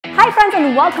Hi friends,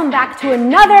 and welcome back to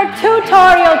another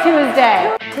Tutorial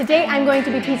Tuesday. Today I'm going to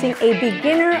be teaching a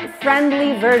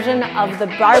beginner-friendly version of the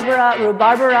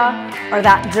Rhubarberbar, or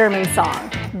that German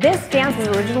song. This dance was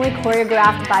originally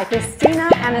choreographed by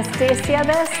Christina and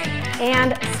Stasii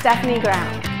and Stephanie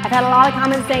Graham. I've had a lot of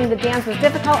comments saying the dance was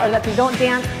difficult or that they don't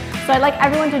dance, so I'd like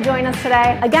everyone to join us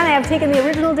today. Again, I have taken the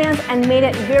original dance and made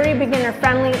it very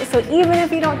beginner-friendly, so even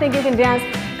if you don't think you can dance,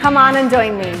 come on and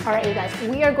join me. All right, you guys,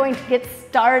 we are going to get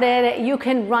started. You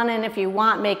can run in if you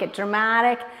want, make it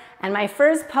dramatic. And my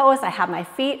first pose, I have my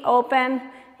feet open.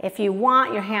 If you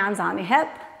want, your hands on the hip,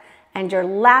 and your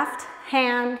left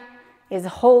hand is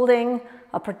holding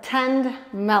a pretend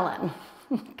melon,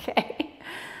 okay?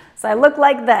 So I look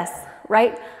like this,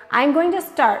 right? I'm going to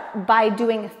start by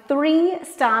doing 3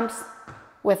 stomps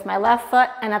with my left foot,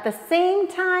 and at the same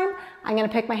time, I'm gonna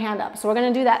pick my hand up. So we're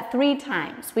gonna do that 3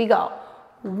 times. We go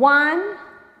 1,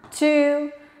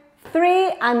 2, 3,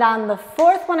 and on the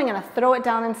 4th one, I'm gonna throw it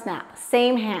down and snap.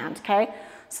 Same hand, okay?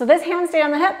 So this hand stay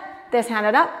on the hip, this hand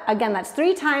it up. Again, that's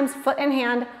 3 times, foot and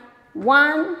hand.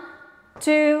 1,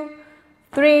 2,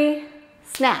 3,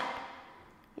 snap.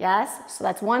 Yes, so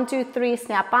that's 1, 2, 3,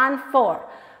 snap on, 4.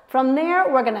 From there,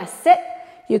 we're gonna sit.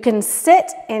 You can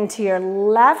sit into your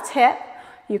left hip,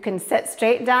 you can sit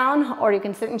straight down, or you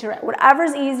can sit into your right,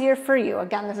 whatever's easier for you.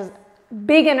 Again, this is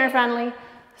beginner friendly,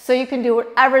 so you can do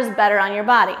whatever's better on your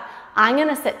body. I'm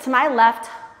gonna sit to my left,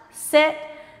 sit,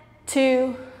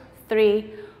 2,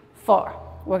 3, 4.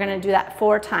 We're gonna do that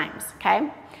 4 times, okay?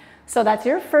 So that's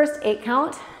your first 8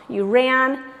 count. You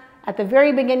ran. At the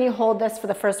very beginning, you hold this for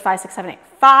the first 5, 6, 7, 8.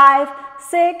 5,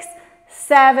 6,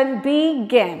 7,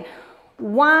 begin.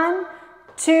 1,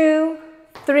 2,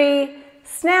 3,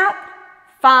 snap.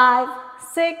 5,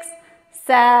 6,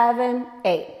 7,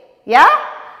 8. Yeah?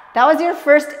 That was your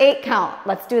first 8 count.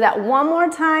 Let's do that one more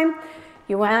time.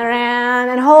 You went around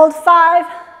and hold 5,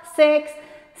 6,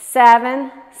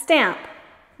 7, stamp.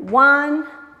 1,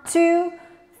 2,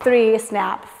 3,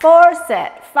 snap. 4,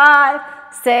 sit. 5,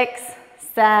 6,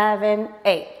 7,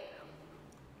 8.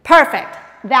 Perfect.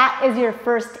 That is your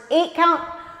first 8 count.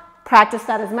 Practice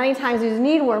that as many times as you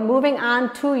need. We're moving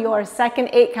on to your second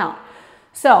 8 count.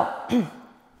 So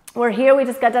we're here, we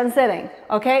just got done sitting,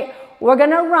 okay? We're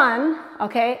gonna run,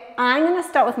 okay? I'm gonna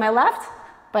start with my left,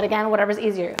 but again, whatever's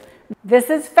easier. This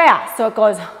is fast, so it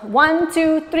goes 1,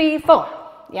 2, 3, 4,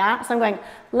 yeah? So I'm going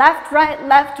left, right,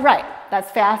 left, right.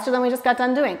 That's faster than we just got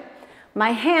done doing.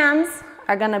 My hands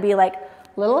are gonna be like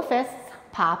little fists,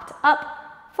 popped up,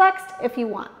 flexed if you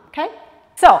want, okay?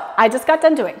 So I just got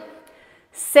done doing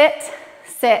sit,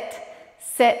 sit,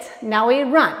 sit. Now we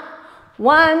run.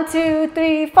 1, 2,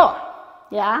 3, 4,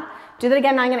 yeah? Do that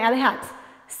again, now I'm gonna add the hands.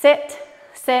 Sit,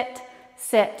 sit,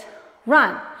 sit,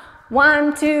 run.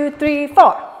 1, 2, 3,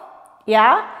 4.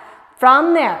 Yeah?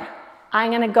 From there,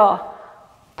 I'm gonna go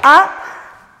up,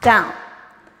 down.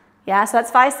 Yeah, so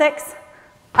that's 5, 6,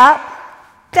 up,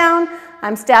 down.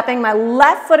 I'm stepping my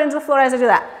left foot into the floor as I do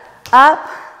that. Up,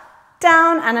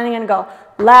 down, and then I'm gonna go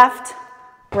left,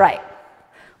 right.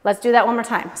 Let's do that one more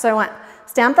time. So I went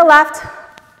stamp the left,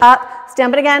 up,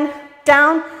 stamp it again,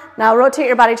 down. Now rotate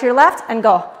your body to your left and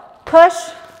go push,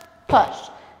 push.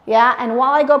 Yeah, and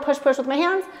while I go push, push with my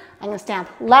hands, I'm gonna stamp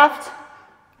left,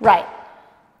 right.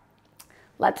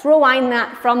 Let's rewind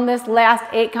that from this last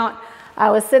 8 count. I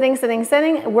was sitting, sitting,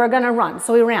 sitting. We're gonna run.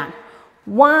 So we ran.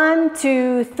 1,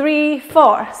 2, 3,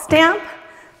 4. Stamp,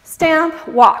 stamp,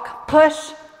 walk,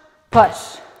 push,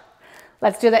 push.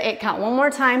 Let's do the 8 count one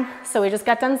more time. So we just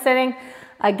got done sitting.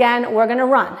 Again, we're gonna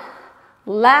run.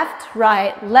 Left,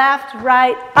 right,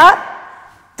 up,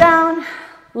 down,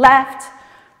 left,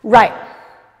 right.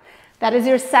 That is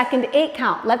your second 8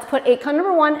 count. Let's put 8 count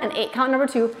number 1 and 8 count number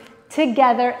 2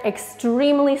 together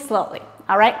extremely slowly,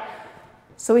 all right?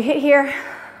 So we hit here,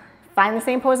 find the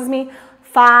same pose as me.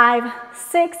 5,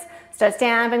 6, start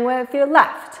stamping with your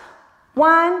left.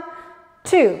 1,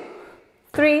 2,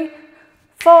 3,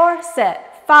 4, sit.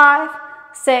 5,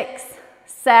 6,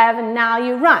 7, now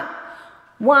you run.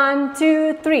 1,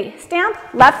 2, 3, stamp,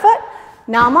 left foot,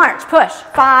 now march, push,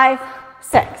 5,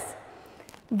 6.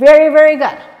 Very, very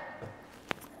good.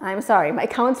 I'm sorry, my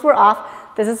counts were off.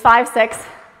 This is 5, 6,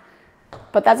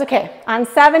 but that's okay. On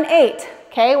 7, 8,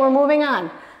 okay, we're moving on.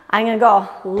 I'm gonna go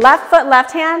left foot,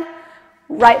 left hand,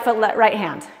 right foot, right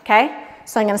hand, okay?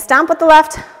 So I'm gonna stomp with the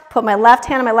left, put my left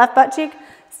hand on my left butt cheek,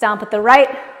 stomp with the right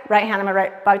hand on my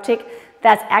right butt cheek.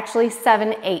 That's actually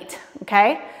 7, 8,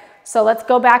 okay? So let's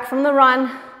go back from the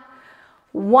run.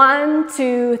 1,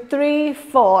 2, 3,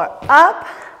 4, up,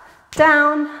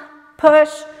 down,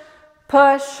 push,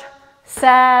 push,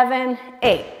 7,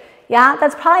 8. Yeah,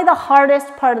 that's probably the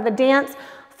hardest part of the dance.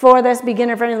 for this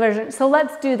beginner-friendly version. So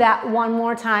let's do that one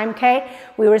more time, okay?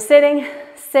 We were sitting,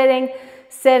 sitting,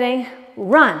 sitting,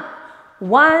 run.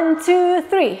 1, 2,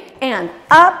 3, and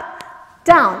up,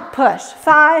 down, push.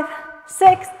 5,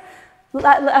 6,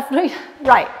 left,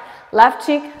 right, left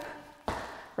cheek,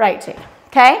 right cheek,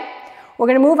 okay? We're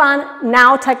gonna move on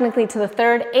now technically to the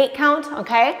third 8 count,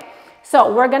 okay?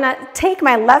 So we're gonna take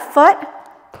my left foot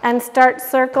and start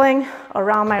circling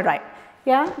around my right.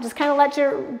 Yeah, just kind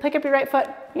of pick up your right foot.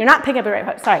 You're not picking up your right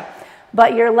foot, sorry,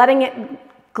 but you're letting it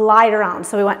glide around.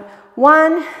 So we went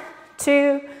 1,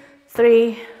 2,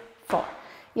 3, 4.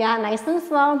 Yeah, nice and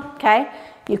slow, okay?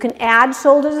 You can add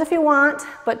shoulders if you want,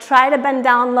 but try to bend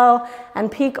down low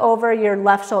and peek over your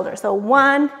left shoulder. So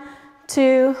 1,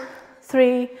 2,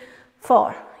 3,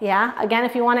 4. Yeah, again,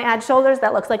 if you want to add shoulders,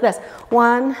 that looks like this.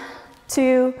 1,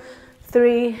 2,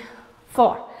 3,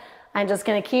 4. I'm just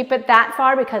going to keep it that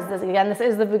far because this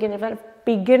is the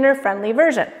beginner-friendly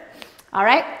version. All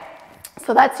right,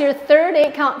 so that's your third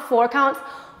 8 count, 4 counts.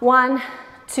 1,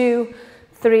 2,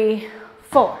 3,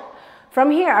 4.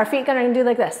 From here, our feet are going to do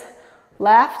like this.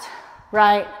 Left,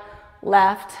 right,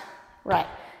 left, right.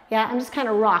 Yeah, I'm just kind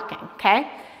of rocking, okay?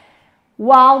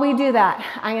 While we do that,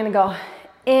 I'm going to go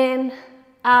in,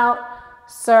 out,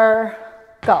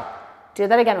 circle. Do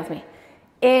that again with me.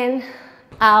 In,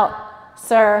 out,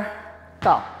 circle.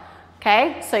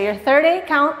 Okay, so your third 8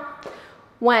 count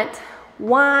went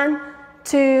 1,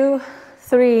 2,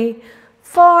 3,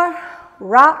 4,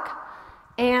 rock,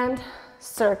 and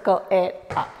circle it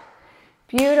up.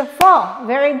 Beautiful,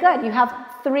 very good. You have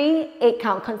 3 8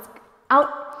 counts out.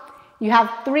 You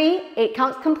have 3 8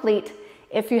 counts complete.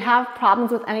 If you have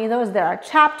problems with any of those, there are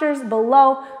chapters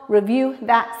below. Review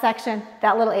that section,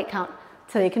 that little 8 count,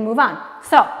 so you can move on.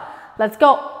 So let's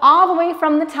go all the way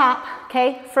from the top,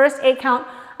 okay? First 8 count,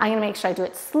 I'm gonna make sure I do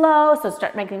it slow, so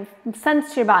start making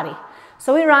sense to your body.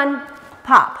 So we run,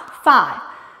 pop, 5,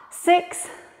 6,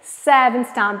 7,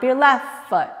 stomp your left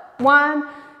foot. 1,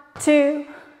 2,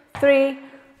 3,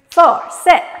 4,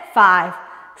 sit, 5,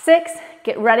 6,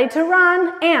 get ready to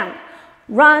run, and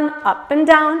run up and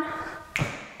down,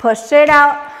 push it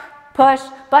out, push,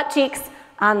 butt cheeks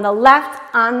on the left,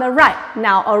 on the right.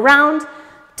 Now around,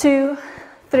 2,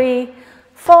 3,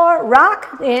 4,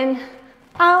 rock, in,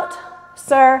 out,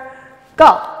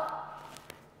 circle.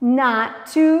 Not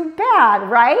too bad,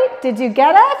 right? Did you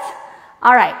get it?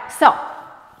 All right, so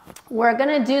we're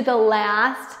gonna do the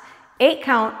last 8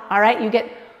 count, all right? You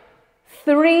get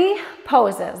 3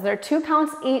 poses. They're 2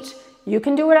 counts each. You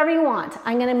can do whatever you want.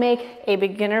 I'm gonna make a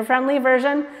beginner-friendly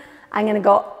version. I'm gonna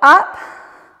go up,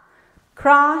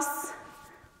 cross,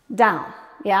 down,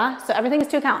 yeah? So everything is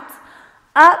 2 counts.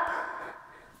 Up,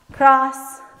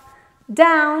 cross,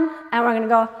 down, and we're gonna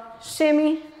go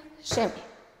shimmy, shimmy,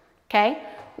 okay?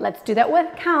 Let's do that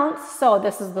with counts. So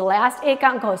this is the last 8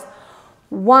 count. Goes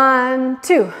 1,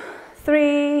 2,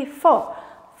 3, 4,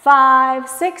 5,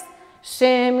 6,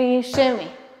 shimmy,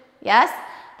 shimmy. Yes?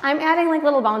 I'm adding like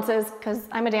little bounces because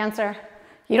I'm a dancer.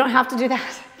 You don't have to do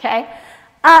that, okay?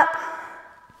 Up,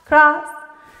 cross,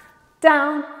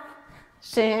 down,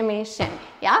 shimmy, shimmy,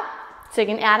 yeah? So you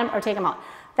can add them or take them out.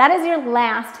 That is your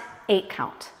last 8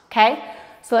 count, okay?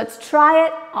 So let's try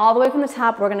it all the way from the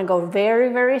top. We're gonna go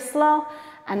very, very slow,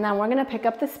 and then we're gonna pick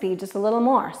up the speed just a little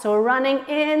more. So we're running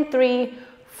in 3,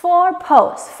 4,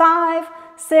 pose, 5,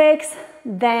 6,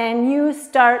 then you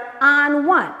start on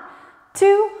 1,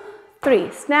 2,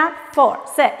 3, snap, 4,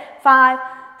 sit, 5,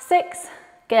 6,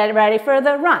 get ready for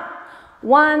the run.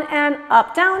 1 and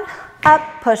up, down, up,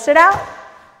 push it out,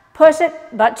 push it,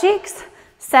 butt cheeks,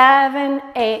 7,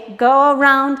 8, go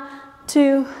around,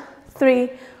 2,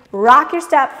 3, rock your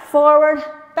step forward,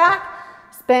 back,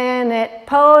 spin it,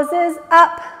 poses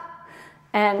up,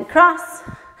 and cross,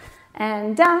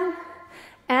 and down,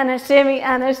 and a shimmy,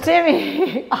 and a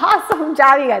shimmy. Awesome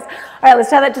job, you guys. All right, let's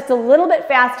try that just a little bit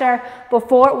faster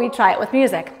before we try it with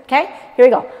music, okay? Here we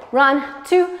go. Run,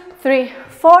 2, 3,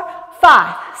 4,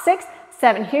 5, 6,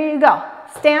 7. Here you go.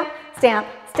 Stamp, stamp,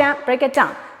 stamp, break it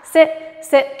down. Sit,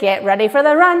 sit, get ready for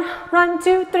the run. Run,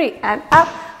 2, 3, and up,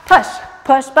 push,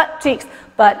 push, butt cheek,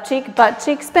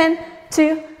 spin.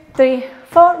 2, 3,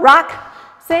 4, rock.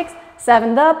 6,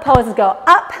 7, the poses go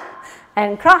up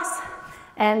and cross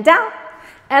and down.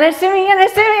 And a shimmy and a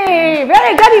shimmy.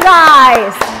 Very good, you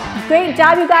guys. Great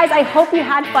job, you guys. I hope you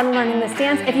had fun learning this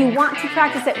dance. If you want to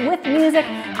practice it with music,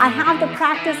 I have the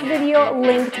practice video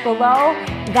linked below.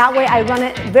 That way I run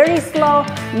it very slow,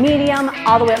 medium,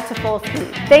 all the way up to full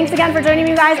speed. Thanks again for joining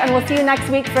me, you guys, and we'll see you next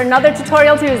week for another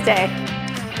Tutorial Tuesday.